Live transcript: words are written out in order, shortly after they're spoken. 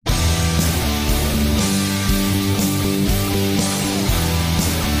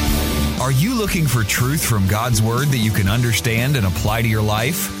Are you looking for truth from God's Word that you can understand and apply to your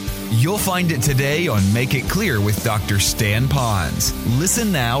life? You'll find it today on Make It Clear with Dr. Stan Ponz.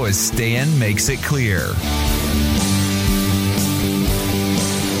 Listen now as Stan makes it clear.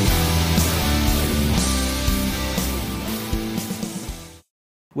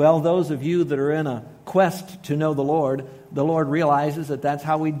 Well, those of you that are in a quest to know the Lord realizes that that's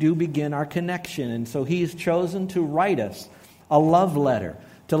how we do begin our connection. And so He's chosen to write us a love letter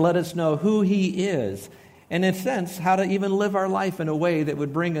to let us know who He is, and in a sense, how to even live our life in a way that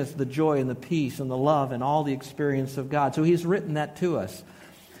would bring us the joy and the peace and the love and all the experience of God. So He's written that to us.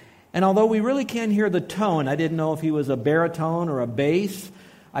 And although we really can't hear the tone, I didn't know if He was a baritone or a bass.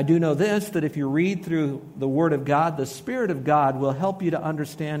 I do know this, that if you read through the Word of God, the Spirit of God will help you to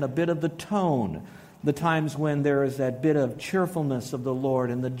understand a bit of the tone, the times when there is that bit of cheerfulness of the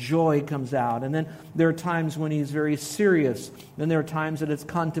Lord and the joy comes out. And then there are times when He's very serious. Then there are times that it's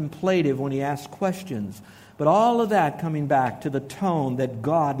contemplative when He asks questions. But all of that coming back to the tone that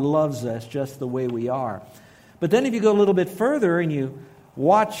God loves us just the way we are. But then if you go a little bit further and you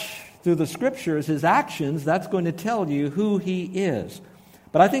watch through the Scriptures, His actions, that's going to tell you who He is.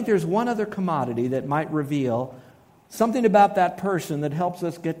 But I think there's one other commodity that might reveal something about that person that helps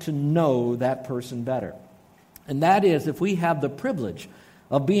us get to know that person better. And that is if we have the privilege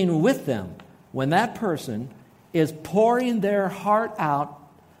of being with them when that person is pouring their heart out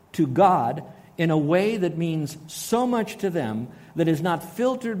to God in a way that means so much to them, that is not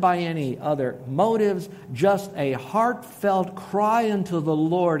filtered by any other motives, just a heartfelt cry unto the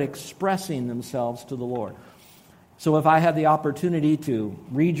Lord, expressing themselves to the Lord. So if I have the opportunity to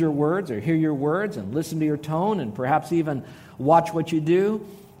read your words or hear your words and listen to your tone and perhaps even watch what you do,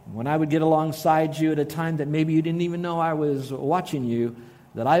 when I would get alongside you at a time that maybe you didn't even know I was watching you,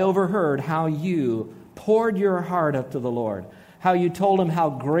 that I overheard how you poured your heart up to the Lord, how you told Him how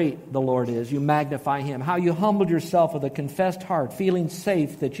great the Lord is, you magnify Him, how you humbled yourself with a confessed heart, feeling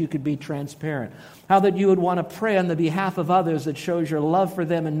safe that you could be transparent, how that you would want to pray on the behalf of others that shows your love for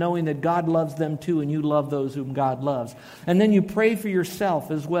them and knowing that God loves them too and you love those whom God loves. And then you pray for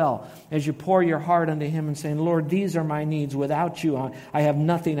yourself as well as you pour your heart unto Him and saying, Lord, these are my needs. Without you, I have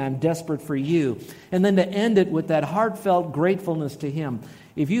nothing. I'm desperate for you. And then to end it with that heartfelt gratefulness to Him.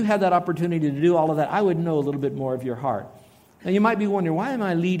 If you had that opportunity to do all of that, I would know a little bit more of your heart. Now you might be wondering, why am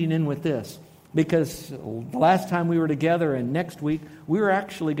I leading in with this? Because the last time we were together and next week, we were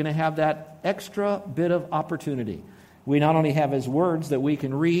actually going to have that extra bit of opportunity. We not only have His words that we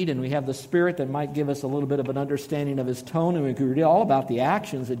can read, and we have the Spirit that might give us a little bit of an understanding of His tone, and we can read all about the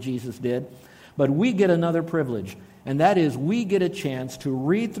actions that Jesus did, but we get another privilege, and that is we get a chance to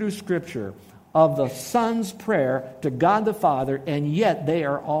read through Scripture of the Son's prayer to God the Father, and yet they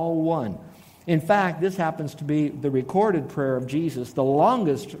are all one. In fact, this happens to be the recorded prayer of Jesus, the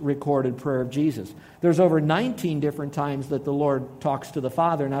longest recorded prayer of Jesus. There's over 19 different times that the Lord talks to the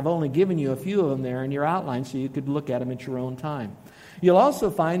Father, and I've only given you a few of them there in your outline so you could look at them at your own time. You'll also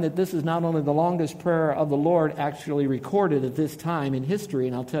find that this is not only the longest prayer of the Lord actually recorded at this time in history,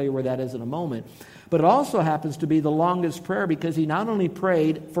 and I'll tell you where that is in a moment, but it also happens to be the longest prayer because He not only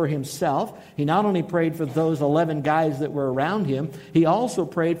prayed for Himself, He not only prayed for those 11 guys that were around Him, He also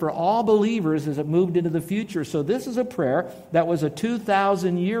prayed for all believers as it moved into the future. So this is a prayer that was a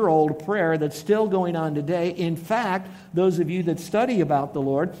 2,000-year-old prayer that's still going on today. In fact, those of you that study about the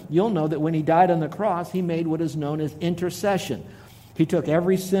Lord, you'll know that when He died on the cross, He made what is known as intercession. He took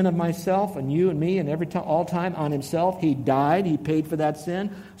every sin of myself and you and me and all time on Himself. He died. He paid for that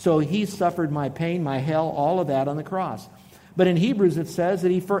sin. So He suffered my pain, my hell, all of that on the cross. But in Hebrews it says that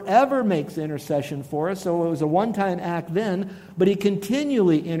He forever makes intercession for us. So it was a one-time act then, but He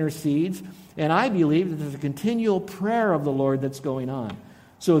continually intercedes. And I believe that there's a continual prayer of the Lord that's going on.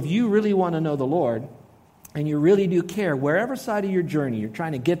 So if you really want to know the Lord, and you really do care, wherever side of your journey you're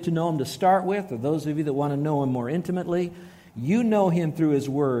trying to get to know Him to start with, or those of you that want to know Him more intimately, you know Him through His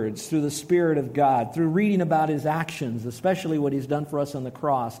words, through the Spirit of God, through reading about His actions, especially what He's done for us on the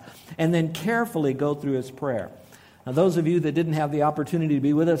cross, and then carefully go through His prayer. Now, those of you that didn't have the opportunity to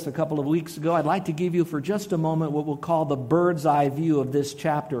be with us a couple of weeks ago, I'd like to give you for just a moment what we'll call the bird's eye view of this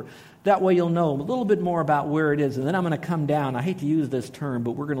chapter. That way you'll know a little bit more about where it is. And then I'm going to come down. I hate to use this term,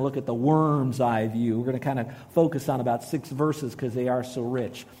 but we're going to look at the worm's eye view. We're going to kind of focus on about 6 verses because they are so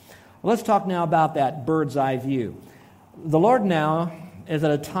rich. Well, let's talk now about that bird's eye view. The Lord now is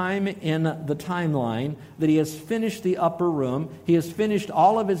at a time in the timeline that He has finished the upper room. He has finished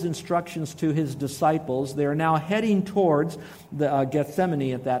all of His instructions to His disciples. They are now heading towards the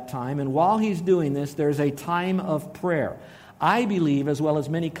Gethsemane at that time. And while He's doing this, there's a time of prayer. I believe, as well as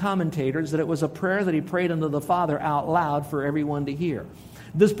many commentators, that it was a prayer that He prayed unto the Father out loud for everyone to hear.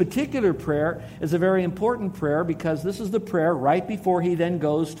 This particular prayer is a very important prayer because this is the prayer right before he then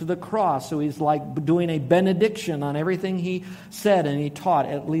goes to the cross. So he's like doing a benediction on everything he said and he taught,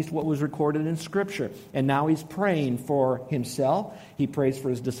 at least what was recorded in Scripture. And now he's praying for himself, he prays for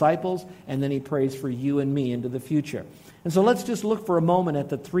his disciples, and then he prays for you and me into the future. And so let's just look for a moment at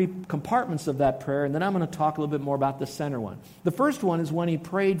the three compartments of that prayer, and then I'm going to talk a little bit more about the center one. The first one is when he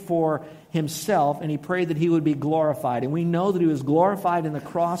prayed for himself, and he prayed that he would be glorified. And we know that he was glorified in the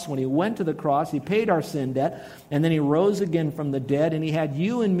cross. When he went to the cross, he paid our sin debt, and then he rose again from the dead, and he had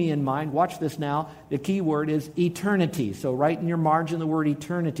you and me in mind. Watch this now. The key word is eternity. So write in your margin the word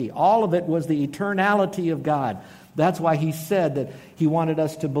eternity. All of it was the eternality of God. That's why he said that he wanted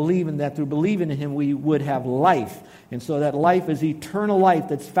us to believe in that. Through believing in him, we would have life. And so that life is eternal life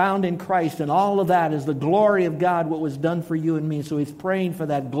that's found in Christ. And all of that is the glory of God, what was done for you and me. So he's praying for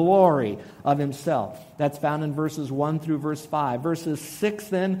that glory of himself. That's found in verses 1 through verse 5. Verses 6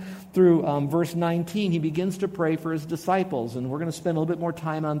 then through verse 19, he begins to pray for his disciples. And we're going to spend a little bit more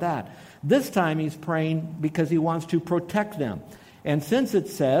time on that. This time he's praying because he wants to protect them. And since it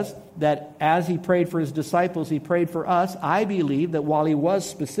says that as he prayed for his disciples, he prayed for us, I believe that while he was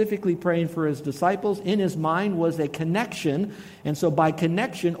specifically praying for his disciples, in his mind was a connection. And so by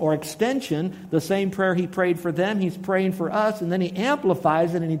connection or extension, the same prayer he prayed for them, he's praying for us, and then he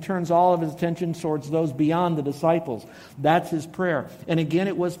amplifies it and he turns all of his attention towards those beyond the disciples. That's his prayer. And again,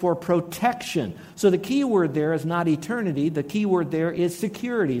 it was for protection. So the key word there is not eternity. The key word there is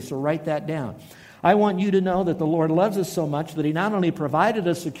security. So write that down. I want you to know that the Lord loves us so much that he not only provided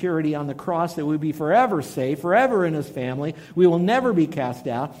us security on the cross that we'd be forever safe, forever in his family, we will never be cast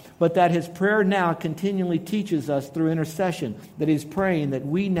out, but that his prayer now continually teaches us through intercession that he's praying that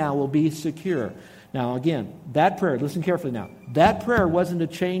we now will be secure. Now again, that prayer, listen carefully now, that prayer wasn't to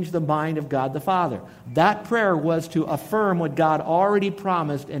change the mind of God the Father. That prayer was to affirm what God already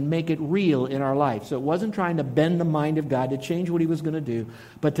promised and make it real in our life. So it wasn't trying to bend the mind of God to change what he was going to do,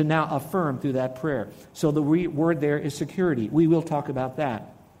 but to now affirm through that prayer. So the word there is security. We will talk about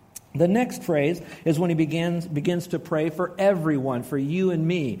that. The next phrase is when he begins to pray for everyone, for you and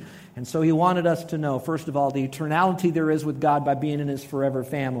me. And so he wanted us to know, first of all, the eternality there is with God by being in his forever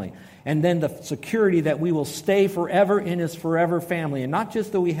family. And then the security that we will stay forever in his forever family. And not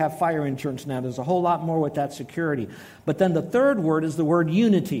just that we have fire insurance now. There's a whole lot more with that security. But then the third word is the word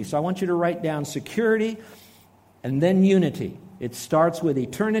unity. So I want you to write down security and then unity. It starts with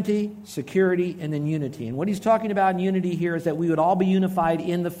eternity, security, and then unity. And what he's talking about in unity here is that we would all be unified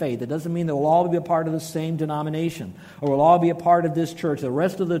in the faith. It doesn't mean that we'll all be a part of the same denomination or we'll all be a part of this church. The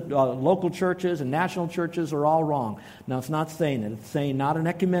rest of the local churches and national churches are all wrong. Now, it's not saying that. It's saying not an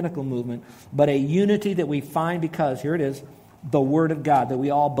ecumenical movement, but a unity that we find because, here it is, the Word of God, that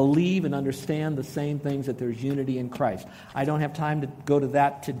we all believe and understand the same things, that there's unity in Christ. I don't have time to go to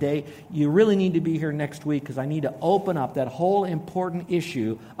that today. You really need to be here next week because I need to open up that whole important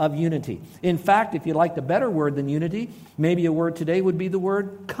issue of unity. In fact, if you like the better word than unity, maybe a word today would be the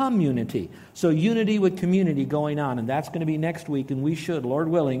word community. So unity with community going on, and that's going to be next week, and we should, Lord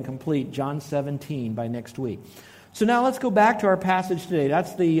willing, complete John 17 by next week. So now let's go back to our passage today.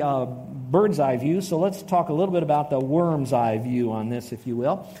 That's the bird's eye view. So let's talk a little bit about the worm's eye view on this, if you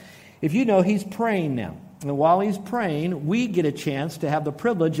will. If you know, he's praying now. And while he's praying, we get a chance to have the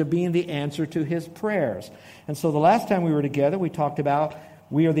privilege of being the answer to his prayers. And so the last time we were together, we talked about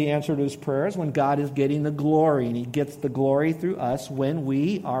we are the answer to his prayers when God is getting the glory. And he gets the glory through us when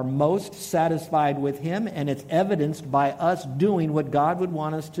we are most satisfied with him. And it's evidenced by us doing what God would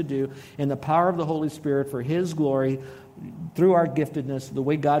want us to do in the power of the Holy Spirit for his glory through our giftedness, the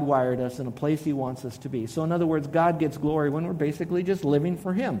way God wired us in a place he wants us to be. So in other words, God gets glory when we're basically just living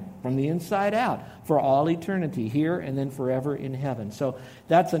for him from the inside out for all eternity here and then forever in heaven. So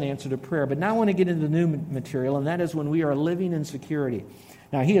that's an answer to prayer. But now I want to get into the new material, and that is when we are living in security.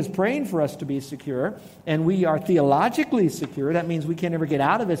 Now, he is praying for us to be secure, and we are theologically secure. That means we can never get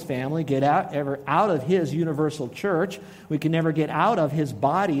out of his family, ever out of his universal church. We can never get out of his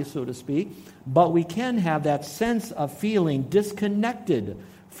body, so to speak. But we can have that sense of feeling disconnected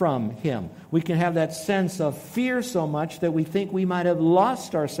from him. We can have that sense of fear so much that we think we might have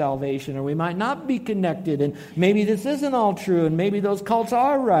lost our salvation, or we might not be connected, and maybe this isn't all true, and maybe those cults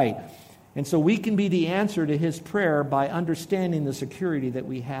are right. And so we can be the answer to his prayer by understanding the security that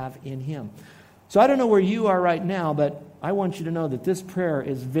we have in him. So I don't know where you are right now, but I want you to know that this prayer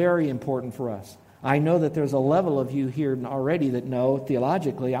is very important for us. I know that there's a level of you here already that know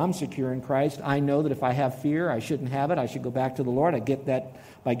theologically I'm secure in Christ. I know that if I have fear, I shouldn't have it. I should go back to the Lord. I get that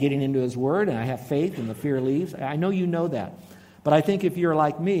by getting into his word, and I have faith and the fear leaves. I know you know that. But I think if you're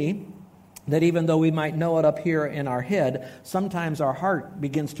like me, that even though we might know it up here in our head, sometimes our heart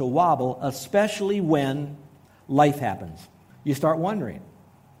begins to wobble, especially when life happens. You start wondering.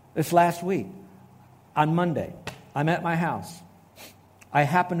 This last week, on Monday, I'm at my house. I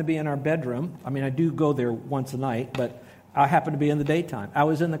happen to be in our bedroom. I mean, I do go there once a night, but I happen to be in the daytime. I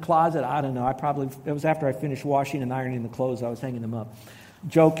was in the closet. I don't know. It was after I finished washing and ironing the clothes. I was hanging them up.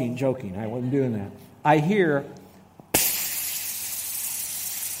 Joking. I wasn't doing that. I hear,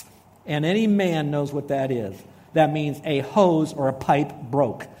 and any man knows what that is. That means a hose or a pipe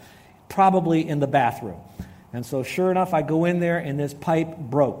broke, probably in the bathroom. And so sure enough, I go in there and this pipe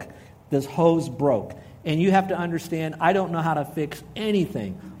broke. This hose broke. And you have to understand, I don't know how to fix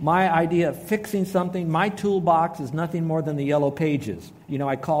anything. My idea of fixing something, my toolbox is nothing more than the yellow pages.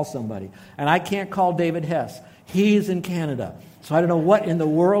 I call somebody. And I can't call David Hess. He's in Canada. So I don't know what in the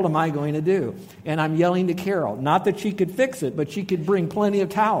world am I going to do. And I'm yelling to Carol. Not that she could fix it, but she could bring plenty of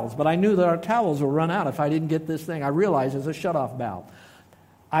towels. But I knew that our towels would run out if I didn't get this thing. I realized it's a shutoff valve.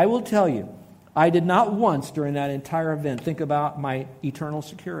 I will tell you, I did not once during that entire event think about my eternal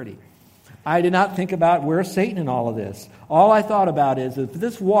security. I did not think about where's Satan in all of this. All I thought about is if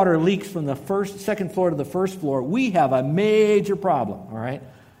this water leaks from the second floor to the first floor, we have a major problem, all right?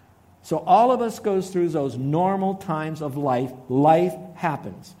 So all of us goes through those normal times of life. Life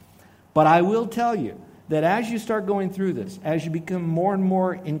happens. But I will tell you that as you start going through this, as you become more and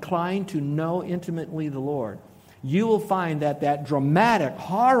more inclined to know intimately the Lord, you will find that dramatic,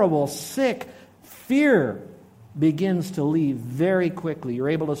 horrible, sick fear begins to leave very quickly. You're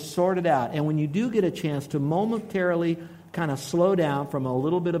able to sort it out. And when you do get a chance to momentarily kind of slow down from a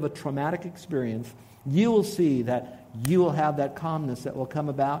little bit of a traumatic experience, you will see that you will have that calmness that will come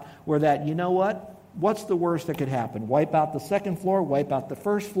about where that, you know what? What's the worst that could happen? Wipe out the second floor, wipe out the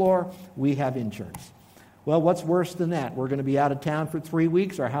first floor, we have insurance. Well, what's worse than that? We're going to be out of town for 3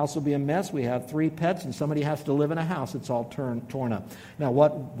 weeks. Our house will be a mess. We have 3 pets, and somebody has to live in a house that's all torn up. Now,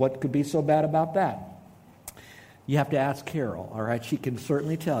 what could be so bad about that? You have to ask Carol, all right? She can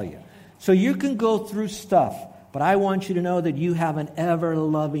certainly tell you. So you can go through stuff, but I want you to know that you have an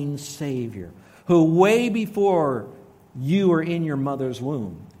ever-loving Savior who way before you were in your mother's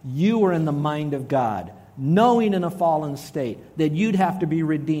womb, you were in the mind of God, knowing in a fallen state that you'd have to be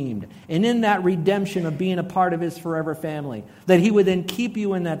redeemed. And in that redemption of being a part of His forever family, that He would then keep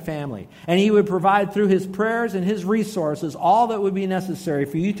you in that family. And He would provide through His prayers and His resources all that would be necessary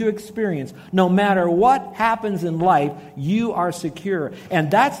for you to experience. No matter what happens in life, you are secure.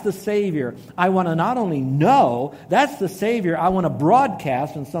 And that's the Savior I want to not only know, that's the Savior I want to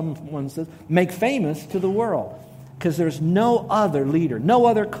broadcast, and someone says, make famous to the world. Because there's no other leader, no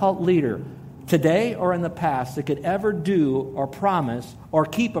other cult leader today or in the past that could ever do or promise or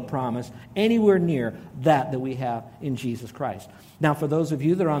keep a promise anywhere near that we have in Jesus Christ. Now, for those of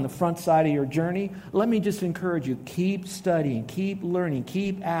you that are on the front side of your journey, let me just encourage you, keep studying, keep learning,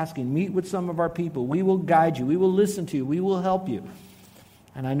 keep asking, meet with some of our people. We will guide you. We will listen to you. We will help you.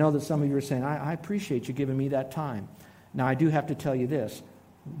 And I know that some of you are saying, I appreciate you giving me that time. Now, I do have to tell you this.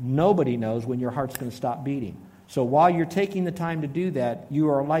 Nobody knows when your heart's going to stop beating. So while you're taking the time to do that,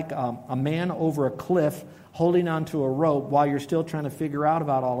 you are like a man over a cliff holding onto a rope while you're still trying to figure out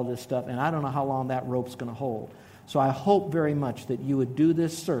about all of this stuff. And I don't know how long that rope's going to hold. So I hope very much that you would do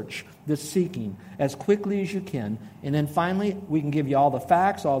this search, this seeking, as quickly as you can. And then finally, we can give you all the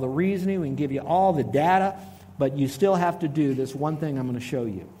facts, all the reasoning. We can give you all the data. But you still have to do this one thing I'm going to show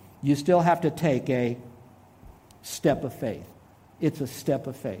you. You still have to take a step of faith. It's a step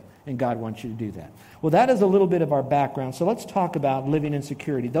of faith. And God wants you to do that. Well, that is a little bit of our background. So let's talk about living in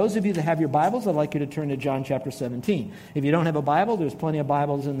security. Those of you that have your Bibles, I'd like you to turn to John chapter 17. If you don't have a Bible, there's plenty of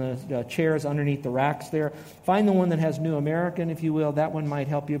Bibles in the chairs underneath the racks there. Find the one that has New American, if you will. That one might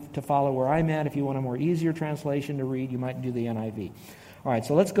help you to follow where I'm at. If you want a more easier translation to read, you might do the NIV. All right,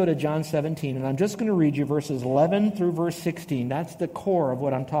 so let's go to John 17, and I'm just going to read you verses 11 through verse 16. That's the core of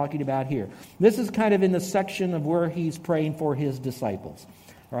what I'm talking about here. This is kind of in the section of where He's praying for His disciples.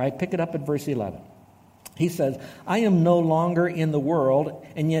 All right, pick it up at verse 11. He says, I am no longer in the world,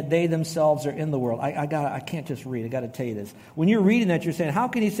 and yet they themselves are in the world. I can't just read. I got to tell you this. When you're reading that, you're saying, how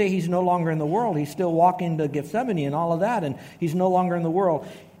can He say He's no longer in the world? He's still walking to Gethsemane and all of that, and He's no longer in the world.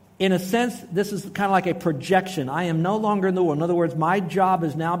 In a sense, this is kind of like a projection. I am no longer in the world. In other words, my job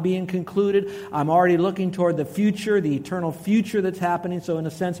is now being concluded. I'm already looking toward the future, the eternal future that's happening. So in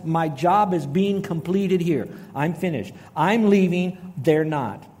a sense, my job is being completed here. I'm finished. I'm leaving. They're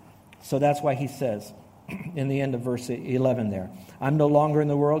not. So that's why He says in the end of verse 11 there, I'm no longer in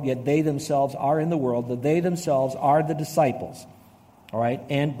the world, yet they themselves are in the world. That they themselves are the disciples. All right?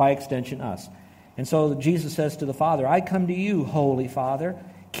 And by extension, us. And so Jesus says to the Father, I come to you, Holy Father.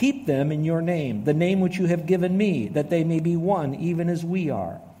 Keep them in your name, the name which you have given me, that they may be one, even as we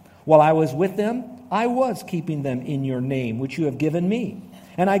are. While I was with them, I was keeping them in your name, which you have given me.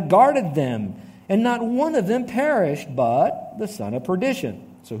 And I guarded them, and not one of them perished, but the son of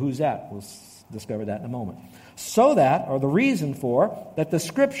perdition. So who's that? We'll discover that in a moment. So that, or the reason for, that the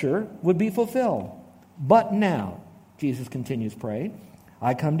scripture would be fulfilled. But now, Jesus continues praying,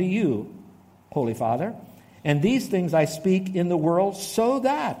 I come to you, Holy Father, and these things I speak in the world so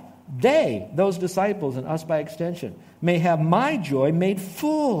that they, those disciples and us by extension, may have my joy made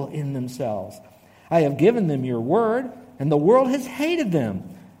full in themselves. I have given them your word, and the world has hated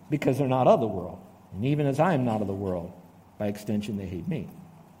them because they're not of the world. And even as I am not of the world, by extension they hate me.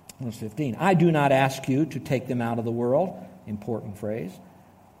 Verse 15, I do not ask you to take them out of the world, important phrase,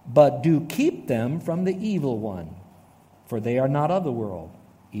 but do keep them from the evil one, for they are not of the world,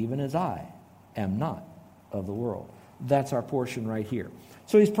 even as I am not of the world. That's our portion right here.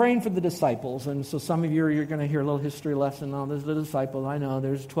 So he's praying for the disciples, and so some of you you're going to hear a little history lesson on this. The disciples, I know,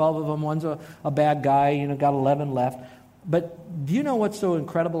 there's 12 of them. One's a bad guy, got 11 left. But do you know what's so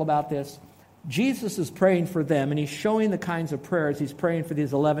incredible about this? Jesus is praying for them, and he's showing the kinds of prayers he's praying for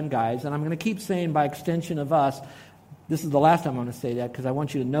these 11 guys. And I'm going to keep saying by extension of us, this is the last time I'm going to say that because I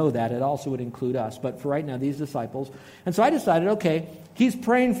want you to know that. It also would include us. But for right now, these disciples. And so I decided, okay, he's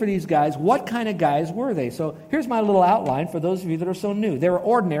praying for these guys. What kind of guys were they? So here's my little outline for those of you that are so new. They were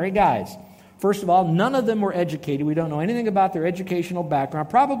ordinary guys. First of all, none of them were educated. We don't know anything about their educational background.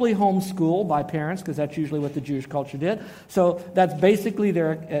 Probably homeschooled by parents, because that's usually what the Jewish culture did. So that's basically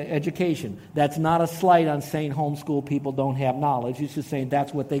their education. That's not a slight on saying homeschool people don't have knowledge. It's just saying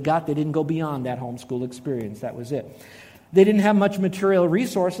that's what they got. They didn't go beyond that homeschool experience. That was it. They didn't have much material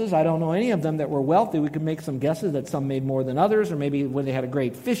resources. I don't know any of them that were wealthy. We could make some guesses that some made more than others, or maybe when they had a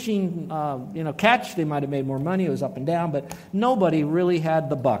great fishing catch, they might have made more money. It was up and down, but nobody really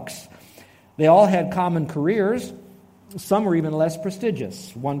had the bucks. They all had common careers. Some were even less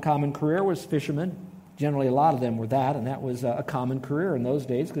prestigious. One common career was fishermen. Generally, a lot of them were that, and that was a common career in those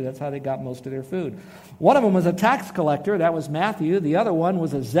days because that's how they got most of their food. One of them was a tax collector. That was Matthew. The other one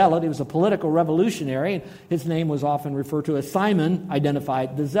was a zealot. He was a political revolutionary, and his name was often referred to as Simon,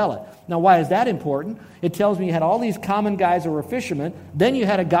 identified the zealot. Now, why is that important? It tells me you had all these common guys who were fishermen. Then you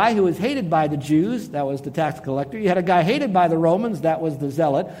had a guy who was hated by the Jews. That was the tax collector. You had a guy hated by the Romans. That was the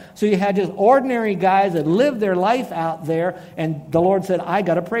zealot. So you had just ordinary guys that lived their life out there, and the Lord said, I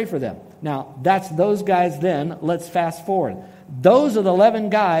got to pray for them. Now, that's those guys then. Let's fast forward. Those are the 11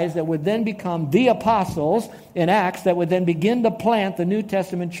 guys that would then become the apostles in Acts that would then begin to plant the New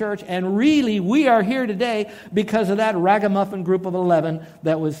Testament church. And really, we are here today because of that ragamuffin group of 11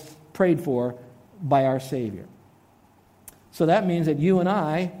 that was prayed for by our Savior. So that means that you and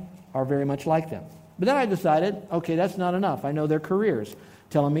I are very much like them. But then I decided, okay, that's not enough. I know their careers,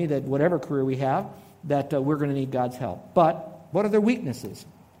 telling me that whatever career we have, that we're going to need God's help. But what are their weaknesses?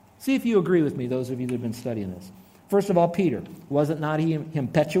 See if you agree with me, those of you that have been studying this. First of all, Peter. Wasn't not he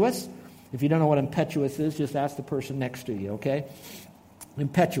impetuous? If you don't know what impetuous is, just ask the person next to you, okay?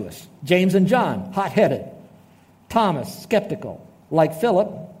 Impetuous. James and John, hot-headed. Thomas, skeptical. Like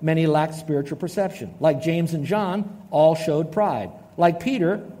Philip, many lacked spiritual perception. Like James and John, all showed pride. Like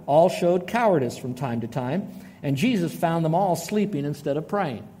Peter, all showed cowardice from time to time. And Jesus found them all sleeping instead of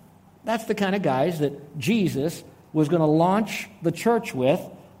praying. That's the kind of guys that Jesus was going to launch the church with,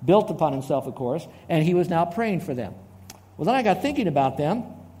 built upon himself, of course, and he was now praying for them. Well, then I got thinking about them,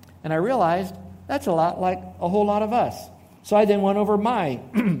 and I realized that's a lot like a whole lot of us. So I then went over my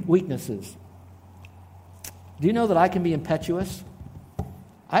weaknesses. Do you know that I can be impetuous?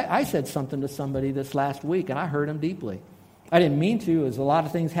 I said something to somebody this last week, and I hurt him deeply. I didn't mean to. As a lot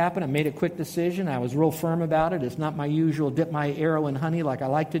of things happened, I made a quick decision. I was real firm about it. It's not my usual dip my arrow in honey like I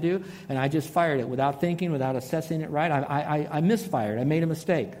like to do, and I just fired it without thinking, without assessing it right. I misfired. I made a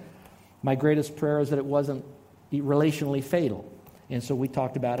mistake. My greatest prayer is that it wasn't relationally fatal, and so we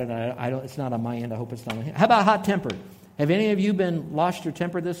talked about it. It's not on my end. I hope it's not on him. How about hot-tempered? Have any of you lost your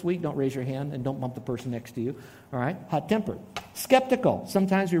temper this week? Don't raise your hand and don't bump the person next to you. All right? Hot-tempered. Skeptical.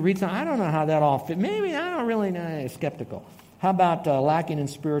 Sometimes we read something, I don't know how that all fit. Maybe I don't really know. Skeptical. How about lacking in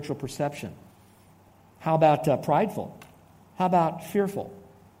spiritual perception? How about prideful? How about fearful?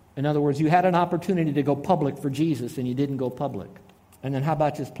 In other words, you had an opportunity to go public for Jesus and you didn't go public. And then how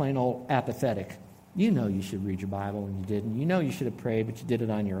about just plain old apathetic? You know you should read your Bible and you didn't. You know you should have prayed, but you did it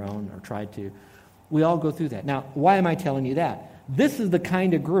on your own or tried to. We all go through that. Now, why am I telling you that? This is the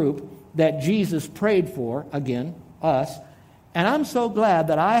kind of group that Jesus prayed for, again, us, And I'm so glad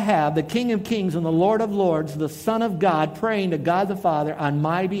that I have the King of Kings and the Lord of Lords, the Son of God, praying to God the Father on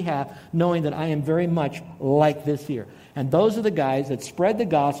my behalf, knowing that I am very much like this here. And those are the guys that spread the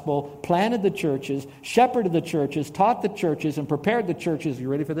gospel, planted the churches, shepherded the churches, taught the churches, and prepared the churches. You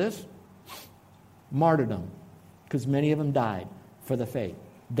ready for this? Martyrdom. Because many of them died for the faith.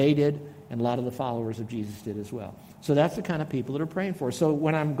 They did, and a lot of the followers of Jesus did as well. So that's the kind of people that are praying for us. So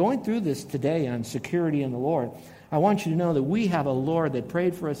when I'm going through this today on security in the Lord, I want you to know that we have a Lord that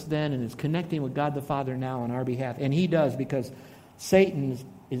prayed for us then and is connecting with God the Father now on our behalf. And he does, because Satan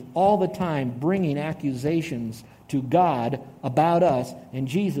is all the time bringing accusations to God about us, and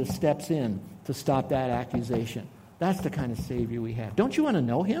Jesus steps in to stop that accusation. That's the kind of Savior we have. Don't you want to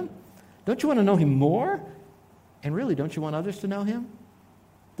know him? Don't you want to know him more? And really, don't you want others to know him?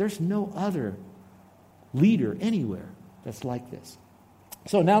 There's no other leader anywhere that's like this.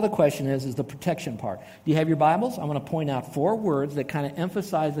 So now the question is the protection part. Do you have your Bibles? I'm going to point out 4 words that kind of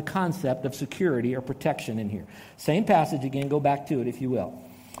emphasize the concept of security or protection in here. Same passage again, go back to it if you will.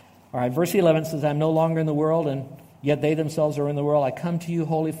 All right, verse 11 says, I'm no longer in the world, and yet they themselves are in the world. I come to you,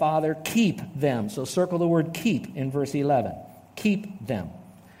 Holy Father, keep them. So circle the word keep in verse 11. Keep them.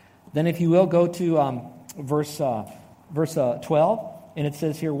 Then if you will, go to verse 12. And it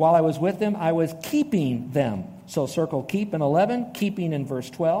says here, while I was with them, I was keeping them. So circle keep in 11, keeping in verse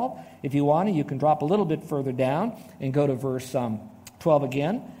 12. If you want to, you can drop a little bit further down and go to verse 12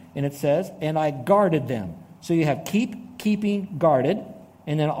 again. And it says, and I guarded them. So you have keep, keeping, guarded.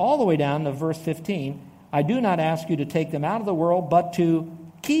 And then all the way down to verse 15, I do not ask you to take them out of the world, but to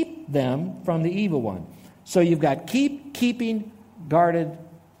keep them from the evil one. So you've got keep, keeping, guarded,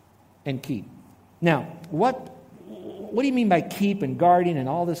 and keep. Now, what do you mean by keep and guarding and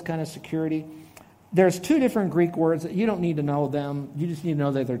all this kind of security? There's 2 different Greek words. You don't need to know them. You just need to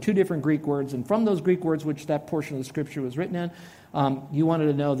know that there are 2 different Greek words. And from those Greek words, which that portion of the Scripture was written in, you wanted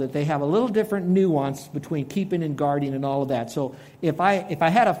to know that they have a little different nuance between keeping and guarding and all of that. So if I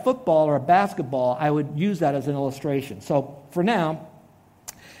had a football or a basketball, I would use that as an illustration. So for now,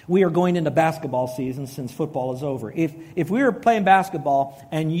 we are going into basketball season since football is over. If we were playing basketball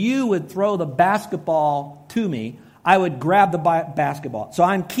and you would throw the basketball to me, I would grab the basketball. So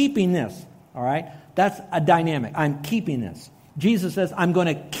I'm keeping this, all right? That's a dynamic. I'm keeping this. Jesus says, I'm going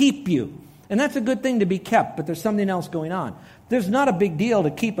to keep you. And that's a good thing to be kept, but there's something else going on. There's not a big deal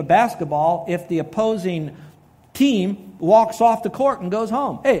to keep a basketball if the opposing team walks off the court and goes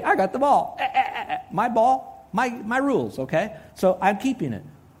home. Hey, I got the ball. My ball, my rules, okay? So I'm keeping it.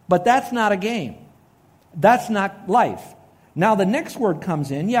 But that's not a game. That's not life. Now the next word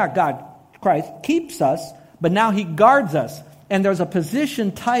comes in. Yeah, God, Christ, keeps us, but now he guards us. And there's a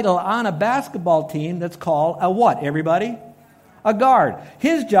position title on a basketball team that's called a what, everybody? A guard.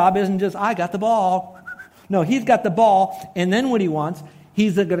 His job isn't just, I got the ball. No, he's got the ball, and then what he wants,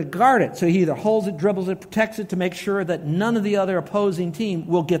 he's going to guard it. So he either holds it, dribbles it, protects it to make sure that none of the other opposing team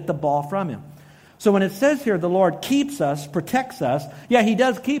will get the ball from him. So when it says here the Lord keeps us, protects us, yeah, he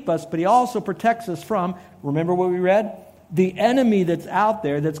does keep us, but he also protects us from, remember what we read? The enemy that's out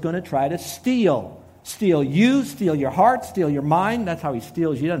there that's going to try to steal. Steal you, steal your heart, steal your mind. That's how he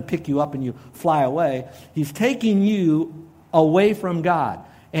steals you. He doesn't pick you up and you fly away. He's taking you away from God.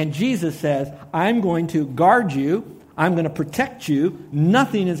 And Jesus says, I'm going to guard you. I'm going to protect you.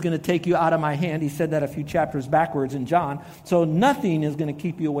 Nothing is going to take you out of my hand. He said that a few chapters backwards in John. So nothing is going to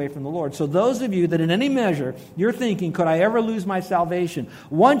keep you away from the Lord. So those of you that in any measure, you're thinking, could I ever lose my salvation?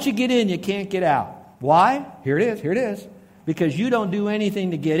 Once you get in, you can't get out. Why? Here it is. Because you don't do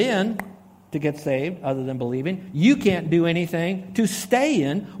anything to get in, to get saved, other than believing. You can't do anything to stay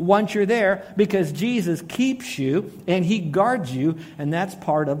in once you're there, because Jesus keeps you and he guards you, and that's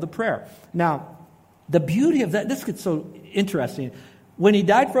part of the prayer. Now, the beauty of that, this gets so interesting. When he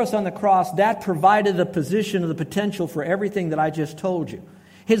died for us on the cross, that provided the position of the potential for everything that I just told you.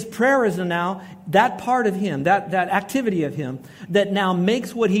 His prayer is now that part of him, that activity of him, that now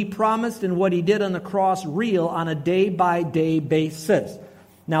makes what he promised and what he did on the cross real on a day-by-day basis.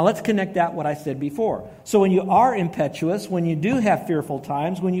 Now let's connect that what I said before. So when you are impetuous, when you do have fearful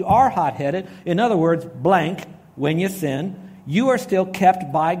times, when you are hot-headed, in other words, blank, when you sin, you are still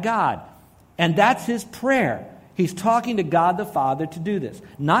kept by God. And that's his prayer. He's talking to God the Father to do this.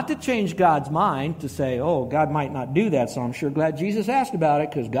 Not to change God's mind, to say, oh, God might not do that, so I'm sure glad Jesus asked about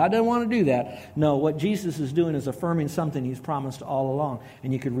it because God doesn't want to do that. No, what Jesus is doing is affirming something he's promised all along.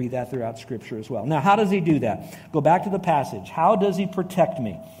 And you could read that throughout Scripture as well. Now, how does he do that? Go back to the passage. How does he protect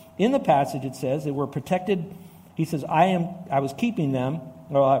me? In the passage it says that we're protected. He says, I was keeping them.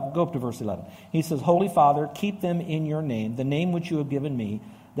 Go up to verse 11. He says, Holy Father, keep them in your name, the name which you have given me,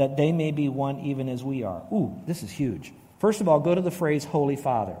 that they may be one even as we are. Ooh, this is huge. First of all, go to the phrase Holy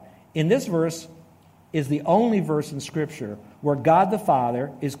Father. In this verse is the only verse in Scripture where God the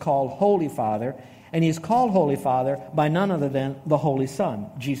Father is called Holy Father, and He's called Holy Father by none other than the Holy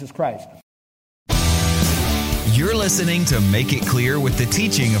Son, Jesus Christ. You're listening to Make It Clear with the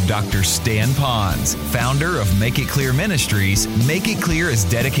teaching of Dr. Stan Ponz, founder of Make It Clear Ministries. Make It Clear is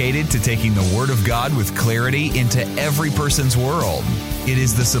dedicated to taking the Word of God with clarity into every person's world. It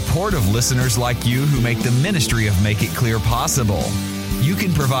is the support of listeners like you who make the ministry of Make It Clear possible. You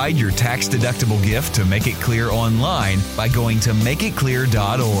can provide your tax-deductible gift to Make It Clear online by going to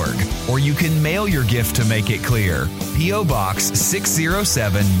makeitclear.org, or you can mail your gift to Make It Clear, P.O. Box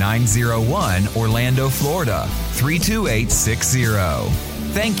 607901, Orlando, Florida 32860.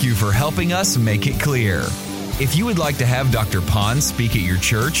 Thank you for helping us make it clear. If you would like to have Dr. Ponz speak at your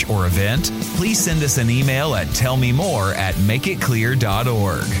church or event, please send us an email at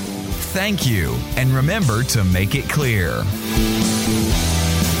tellmemore@makeitclear.org. Thank you, and remember to make it clear.